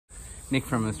Nick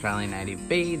from Australian Native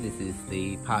Bee. This is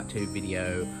the part 2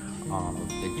 video of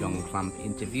the John Klumpp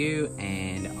interview,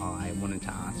 and I wanted to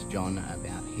ask John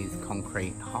about his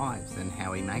concrete hives and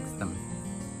how he makes them.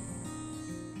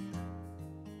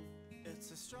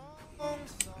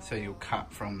 So you'll cut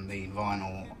from the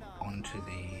vinyl onto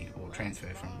the, or transfer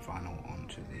from vinyl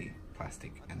onto the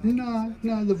plastic? And then...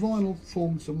 No, the vinyl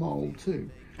forms the mould too.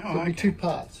 There'll be two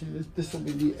parts. This will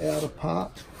be the outer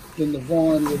part, then the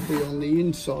vinyl will be on the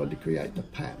inside to create the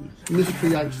pattern. And this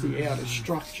creates the outer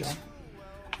structure,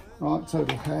 right? So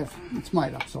it'll have, it's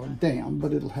made upside down,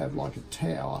 but it'll have like a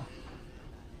tower.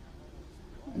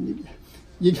 And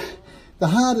the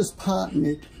hardest part,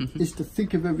 Nick, is to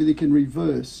think of everything in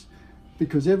reverse,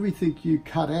 because everything you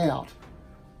cut out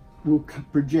will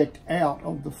project out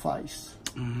of the face.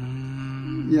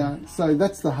 Yeah, so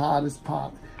that's the hardest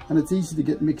part. And it's easy to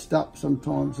get mixed up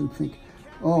sometimes and think,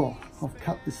 oh, I've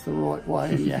cut this the right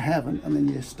way, and you haven't, and then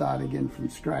you start again from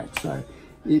scratch. So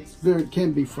it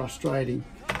can be frustrating.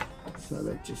 So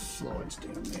that just slides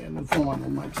down there, and the vinyl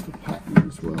makes the pattern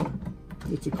as well.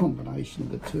 It's a combination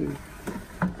of the two.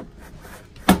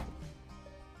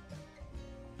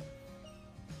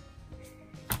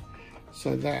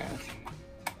 So they're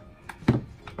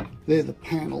the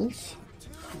panels.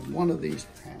 And one of these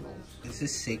panels. Is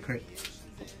this secret?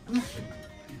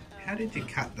 How did you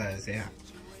cut those out?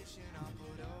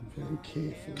 Very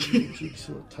careful with the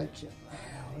jigsaw. It takes you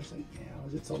hours and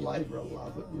hours. It's a labour of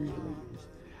love, it really is.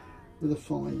 With a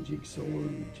fine jigsaw,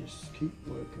 you just keep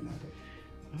working at it.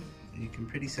 You can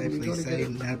pretty safely say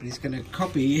nobody's going to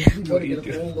copy you've got to get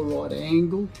it all the right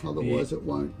angle, otherwise it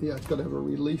won't. Yeah, it's got to have a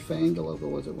relief angle,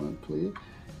 otherwise it won't clear.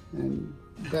 And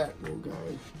that will go,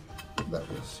 that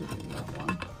will sit in that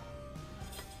one.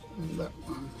 And that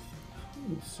one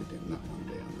will sit in that one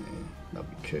down there. They'll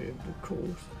be curved, of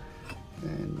course.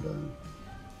 And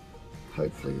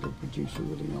hopefully it'll produce a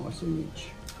really nice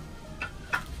image.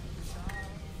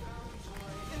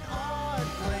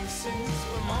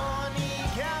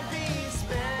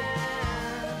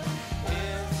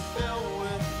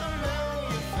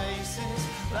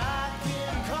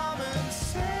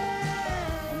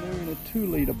 And they're in a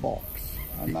 2-litre box,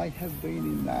 and they have been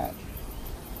in that,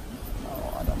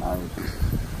 I don't know,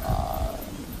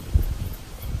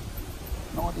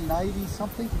 1980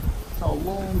 something, so a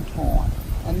long time,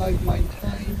 and they've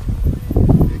maintained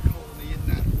their colony in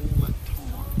that all that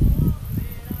time.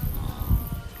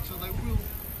 So they will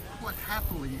quite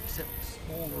happily accept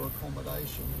smaller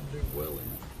accommodation and do well in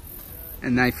it.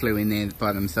 And they flew in there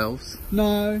by themselves?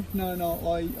 No,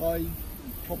 I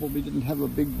probably didn't have a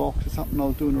big box or something. I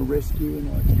was doing a rescue, and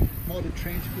I might have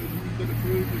transferred a little bit of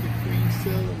brood with a queen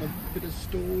cell and a bit of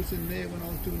stores in there when I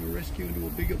was doing a rescue into a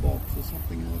bigger box or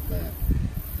something like that.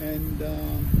 And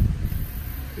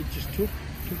it just took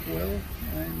well,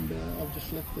 and I've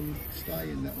just let them stay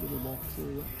in that little box all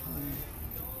that time.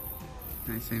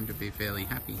 They seem to be fairly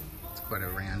happy. It's quite a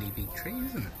roundy big tree,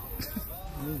 isn't it?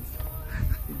 Yeah,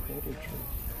 big bottle tree.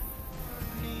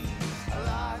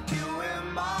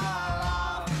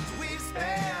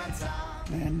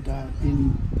 And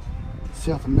in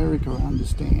South America, I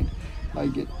understand, they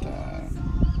get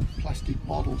plastic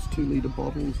bottles, 2-litre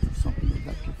bottles, or something of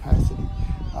that capacity,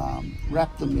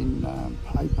 wrap them in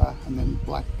paper and then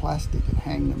black plastic and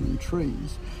hang them in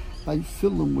trees. They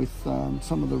fill them with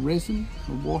some of the resin,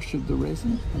 the wash of the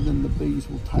resin, and then the bees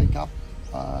will take up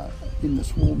in the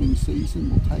swarming season,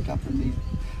 will take up in these.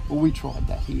 Well, we tried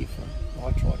that here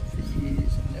I tried it for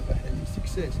years and never had any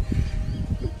success.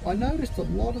 I noticed a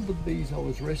lot of the bees I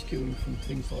was rescuing from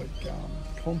things like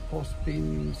compost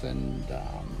bins and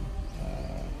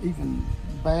even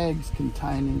bags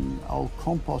containing old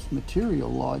compost material.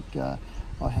 Like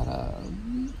I had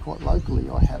quite locally,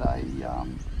 I had a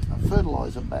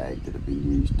fertiliser bag that had been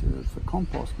used for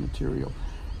compost material,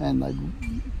 and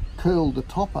they'd curled the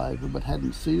top over but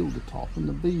hadn't sealed the top, and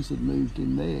the bees had moved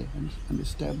in there and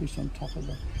established on top of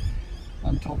the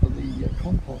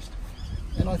compost.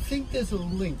 And I think there's a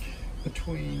link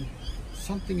between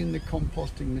something in the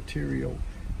composting material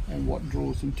and what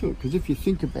draws them to it. Because if you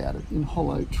think about it, in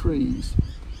hollow trees,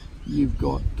 you've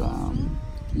got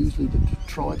usually the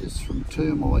detritus from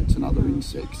termites and other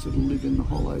insects that live in the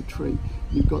hollow tree.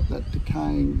 You've got that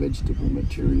decaying vegetable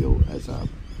material as a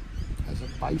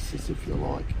basis, if you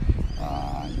like,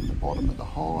 in the bottom of the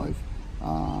hive.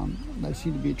 They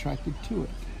seem to be attracted to it.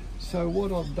 So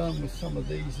what I've done with some of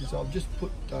these is I've just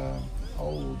put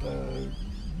old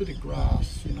bit of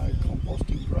grass, you know,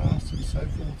 composting grass and so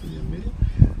forth in the middle.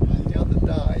 And the other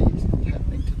day, it's not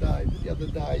happening today, but the other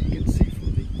day you can see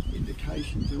from the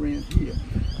indications around here,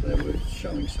 they were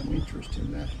showing some interest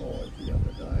in that hive the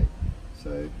other day.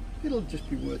 So it'll just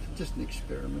be worth it, just an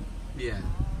experiment. Yeah.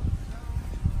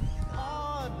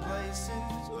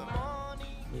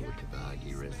 More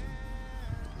Kadagi resin.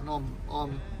 And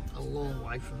I'm a long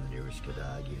way from the nearest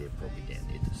Kadagi. They're probably down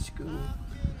near the school.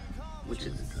 Which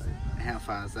is, how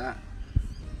far is that?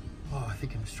 Oh, I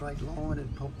think in a straight line,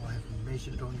 and probably I haven't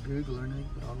measured it on Google or anything,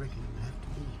 but I reckon it would have to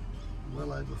be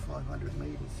well over 500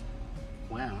 metres.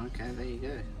 Wow, okay, there you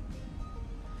go.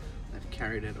 They've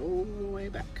carried it all the way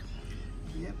back.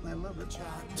 Yep, they love it.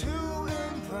 To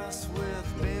impress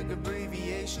with big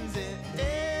abbreviations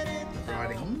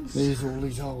Writings. There's all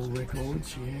these old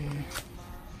records, yeah.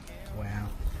 Wow.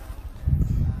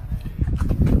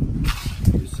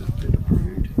 This is a bit of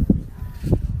brood.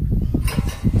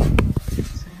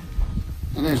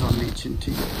 And as I mentioned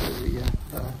to you earlier,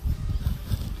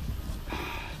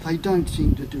 they don't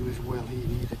seem to do as well here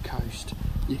near the coast.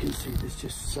 You can see there's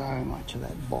just so much of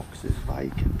that box is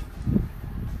vacant.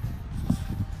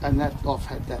 And that I've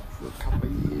had that for a couple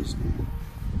of years now.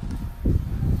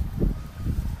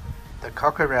 The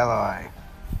cockerelli.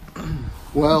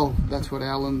 Well, that's what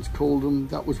Allan's called them.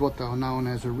 That was what they were known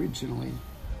as originally.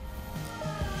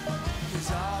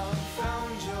 is all found.